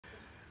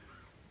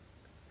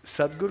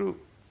Sadhguru,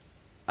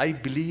 I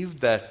believe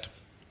that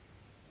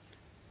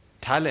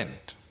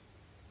talent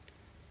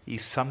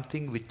is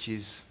something which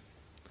is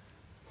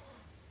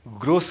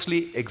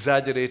grossly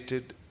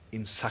exaggerated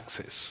in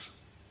success.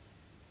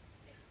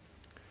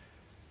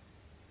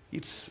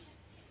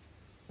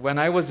 When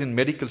I was in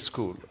medical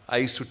school, I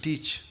used to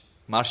teach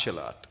martial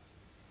art.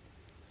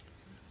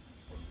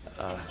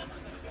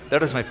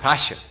 That was my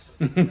passion.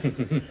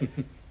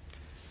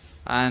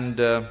 And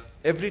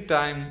every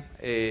time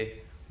a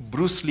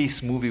Bruce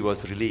Lee's movie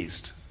was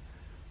released,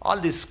 all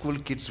these school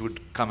kids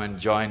would come and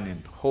join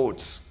in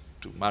hordes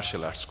to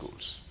martial arts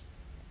schools.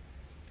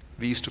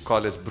 We used to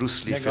call it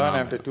Bruce Lee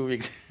phenomenon. They're gone after 2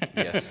 weeks.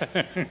 Yes.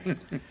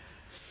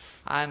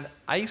 And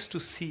I used to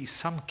see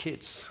some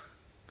kids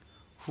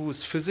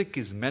whose physique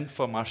is meant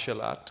for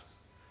martial art,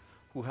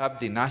 who have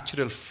the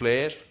natural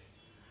flair,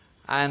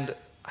 and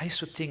I used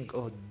to think,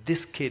 oh,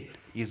 this kid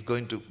is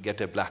going to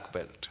get a black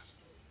belt.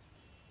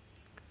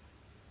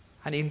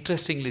 And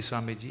interestingly,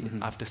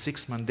 Swamiji, after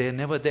 6 months, they're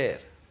never there.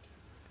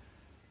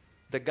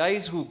 The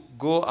guys who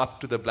go up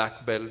to the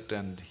black belt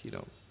and,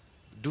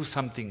 do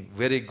something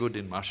very good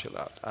in martial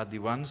art are the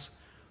ones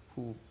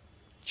who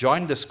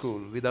joined the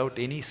school without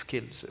any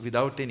skills,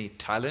 without any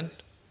talent,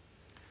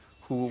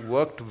 who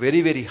worked very,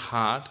 very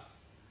hard.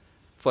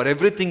 For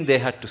everything they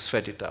had to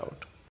sweat it out.